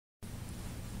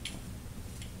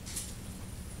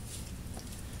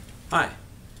Hi,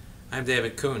 I'm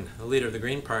David Kuhn, the leader of the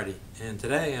Green Party, and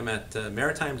today I'm at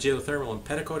Maritime Geothermal in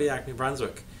Petitcodiac, New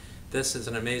Brunswick. This is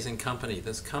an amazing company.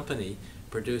 This company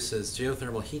produces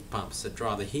geothermal heat pumps that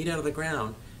draw the heat out of the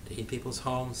ground to heat people's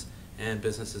homes and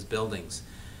businesses' buildings.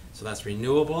 So that's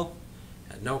renewable,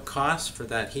 at no cost for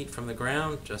that heat from the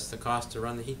ground, just the cost to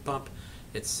run the heat pump.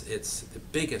 It's the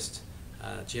biggest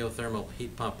geothermal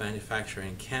heat pump manufacturer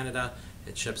in Canada.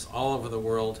 It ships all over the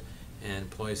world and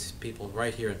employs people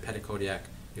right here in Petitcodiac,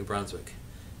 New Brunswick.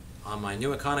 On my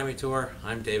new economy tour,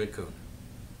 I'm David Kuhn.